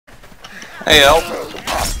Hey, help! Oh,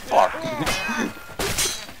 fuck.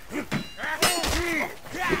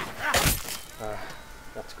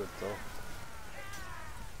 That's good though.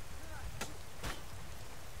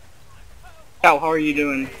 Cal, how are you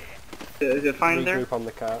doing? Is it fine there? Regroup on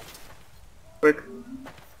the cart. Quick.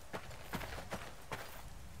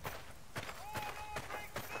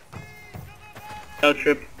 No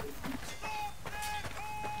trip.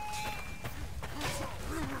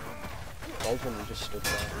 Baldwin, you just stood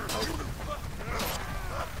there.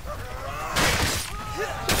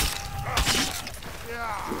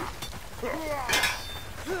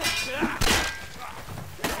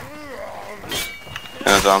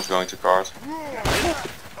 And I'm going to cars.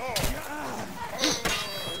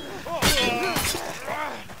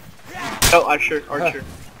 Oh, Archer, Archer.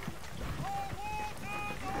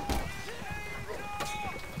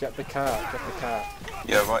 Get the cart, get the cart.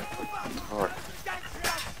 Yeah, right. Alright.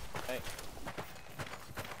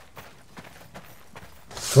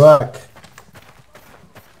 Fuck.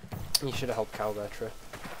 You should have helped Cal there, Trip.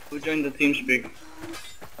 Who joined the team speak?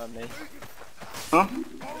 Me. Huh?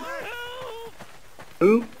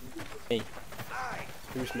 Who? Me.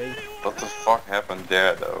 Who's me? What the fuck happened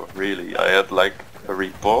there though? Really, I had like a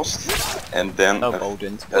riposte and then a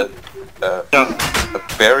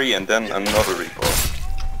parry and then another riposte.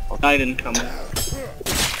 I didn't come. Okay.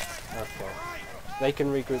 They can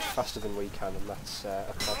regroup faster than we can, and that's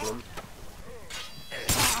a problem.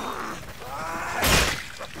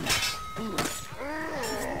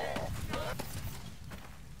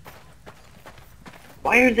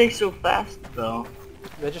 Why are they so fast though?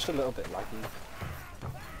 They're just a little bit laggy.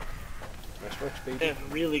 Nice work, They Speedy.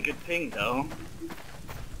 have really good ping though.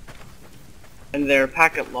 And their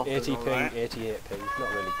packet losses 80 all ping, right. 88 ping, not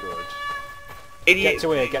really good. 88 Get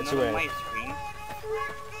to A, ping, get not to on A. my screen.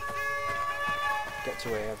 Get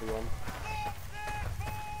to A, everyone.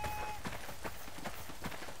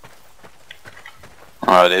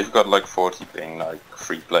 Alright, they've got like 40 ping, like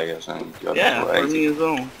 3 players and the others Yeah, were for 80. me as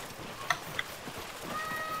well.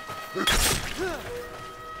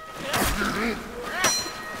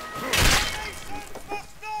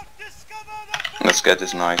 Let's get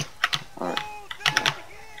this knight. Alright.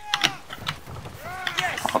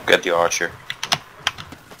 I'll get the archer.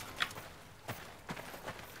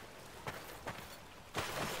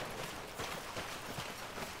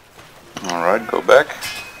 Alright, go back.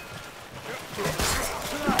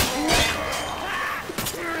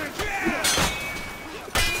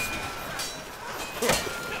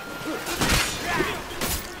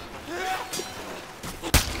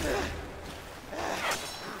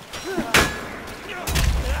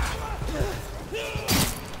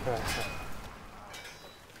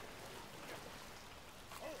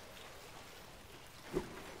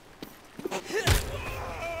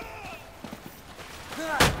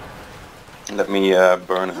 Let me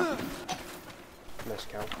burn him. Nice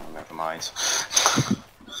Cal. Oh, never mind.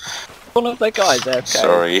 One of their guys AFK.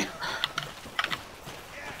 Sorry.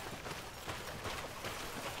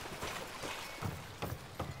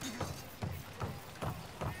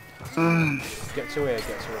 Get to A,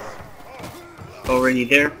 get to A. Already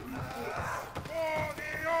there?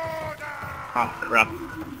 Ah, crap.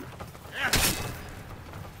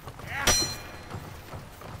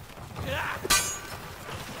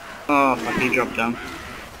 Oh, fuck, he dropped down.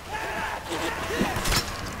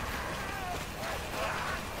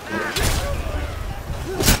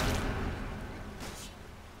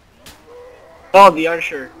 Oh, the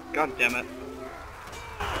archer. God damn it.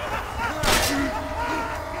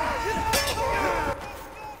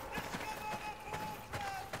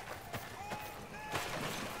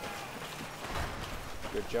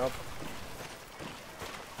 Good job.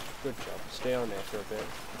 Good job. Stay on there for a bit.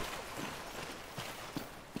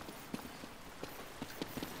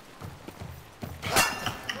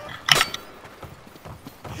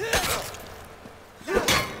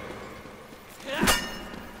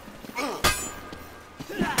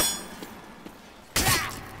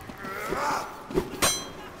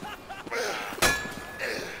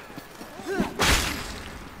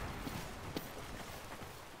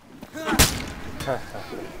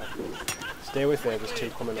 Stay with there, there's two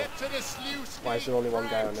coming up. Why is there only one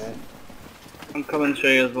guy on there? I'm coming to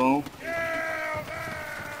you as well.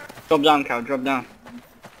 Drop down, cow, drop down.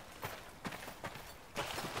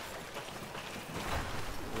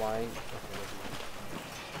 Why?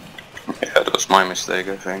 Okay, Yeah, that was my mistake,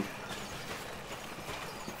 I think.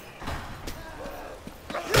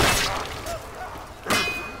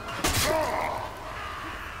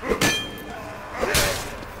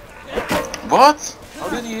 What? How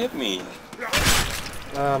did he hit me?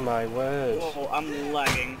 oh my word. Whoa, I'm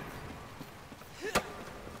lagging.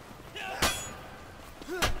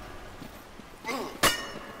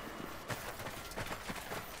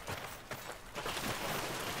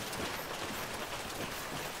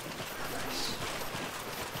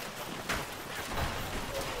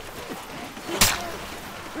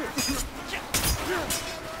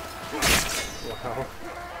 now.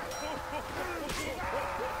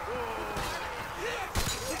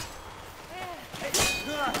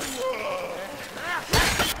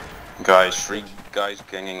 Guys, 3 guys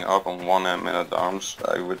ganging up on one man-at-arms.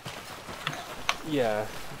 I would. Yeah,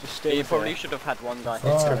 just stay You with probably it. should have had one guy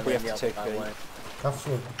Oh. hit him We and have to the take other B. that way.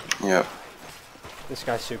 Careful. Yeah. This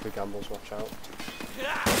guy super gambles, watch out.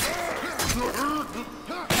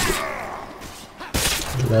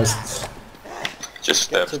 Last. Just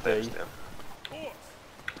Get stab, to stab, B. stab.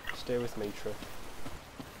 Stay with me, Triff.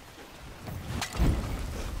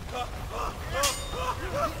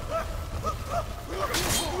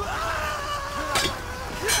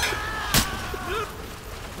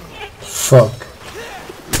 Fuck.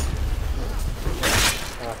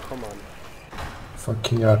 Ah, come on.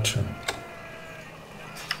 Fucking Archer.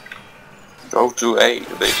 Go to A,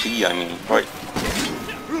 the B, I mean. Right.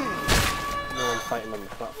 No one fighting on the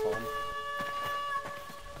platform.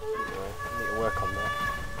 Need to work on that.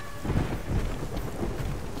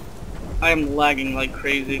 I am lagging like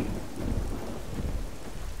crazy.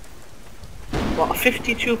 Well, a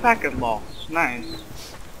 52 packet loss. Nice.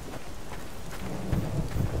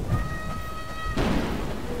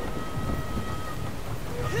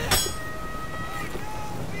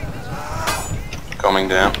 Coming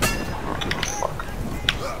down. Fuck.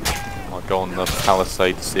 I'll go on the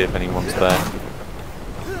palisade to see if anyone's there.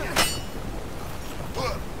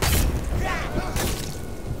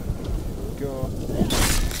 Go.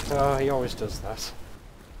 Oh, he always does that.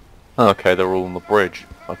 Okay, they're all on the bridge,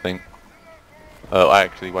 I think.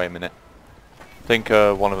 Actually, wait a minute. I think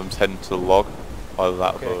one of them's heading to the log. Either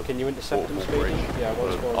that Okay, or can you intercept him, waterfall Speedy? bridge. Yeah,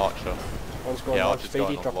 one's going. Archer. One's going Yeah, on Archer's Speedy,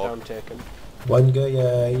 going on drop log. down, taken. One guy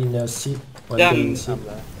in C. One guy in C. I'm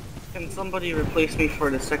there. Can somebody replace me for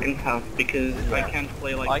the second half because I Yeah. can't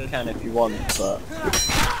play like I this. can if you want, but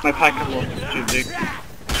My packet loss is too big.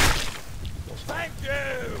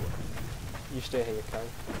 You stay here,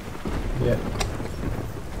 Kai. Yeah.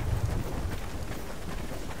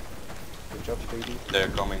 Good job, Speedy. They're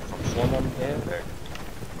coming from One on there. there.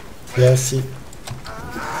 Yeah, C.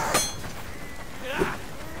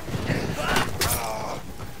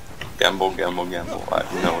 Gamble, gamble, gamble. I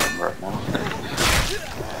know him right now.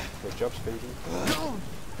 Good job, Speedy.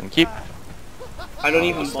 And keep. I don't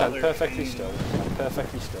even Stand bother. perfectly still. Stand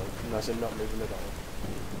perfectly still. And as in not moving at all.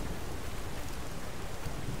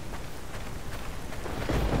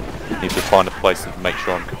 Need to find a place to make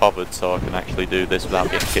sure I'm covered so I can actually do this without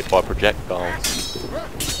getting hit by projectiles.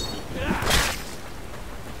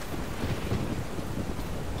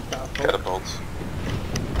 Catapults.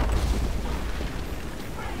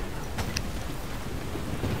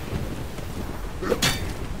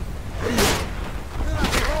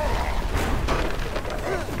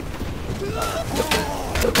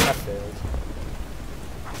 I failed.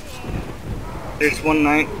 There's one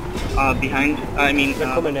knight behind. I mean, They're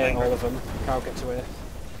coming in, behind. all of them. Can't get to it.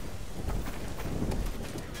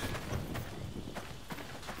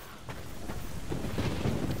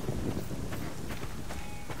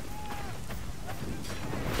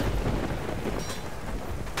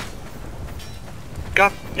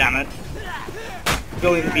 God damn it.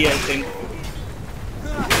 Going to be, I think.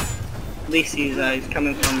 At least he's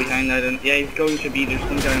coming from behind. I don't. Yeah, he's going to be. There's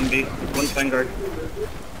one guy on B. One vanguard.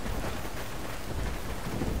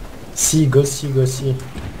 C, go C, go C.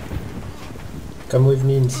 Come with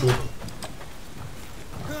me in C.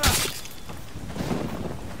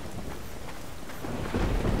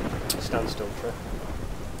 Stand still, Triff.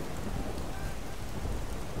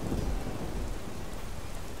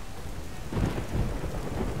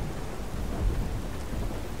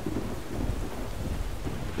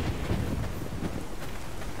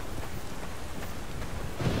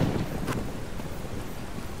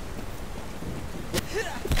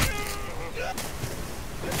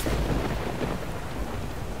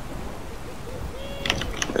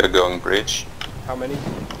 They're going bridge. How many?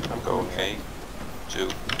 I'm Going coming. A. 2.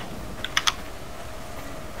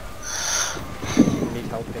 Need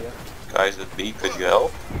help here. Guys at B, could you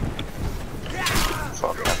help?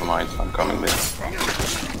 Fuck, never mind. I'm coming there.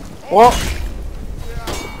 What?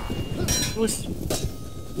 Who's...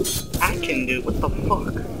 I can do. What the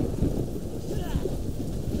fuck?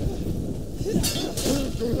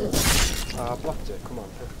 Ah, I blocked it. Come on,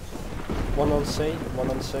 Triff. One on C. One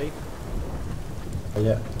on C.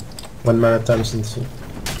 Yeah. One man at a time in C.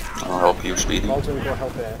 I'll help you, Speedy. Malton, go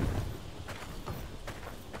help here.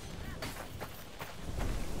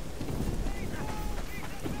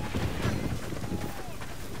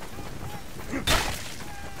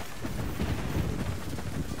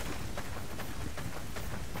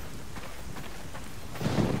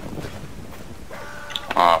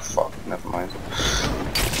 Ah, fuck, never mind.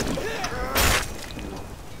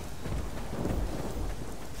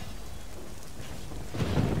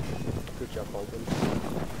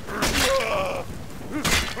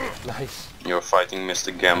 Nice. You're fighting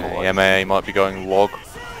Mr. Gamble. The MA might be going log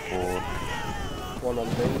or One on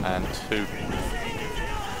B. and 2.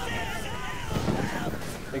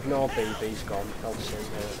 Ignore B, B's gone. I'll see.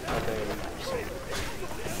 I'll be in C.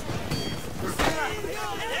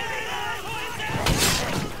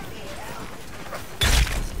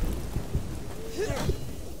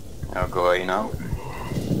 I'll go A now.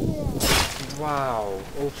 Wow,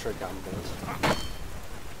 ultra gamblers.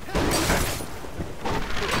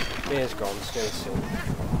 Beer's gone, still C.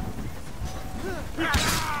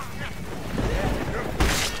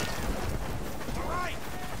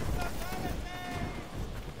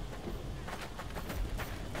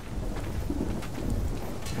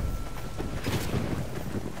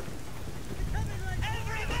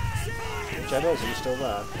 Generals, are you still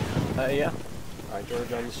there? Yeah. Alright, do you want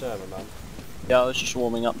to join the server, man? Yeah, I was just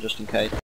warming up just in case.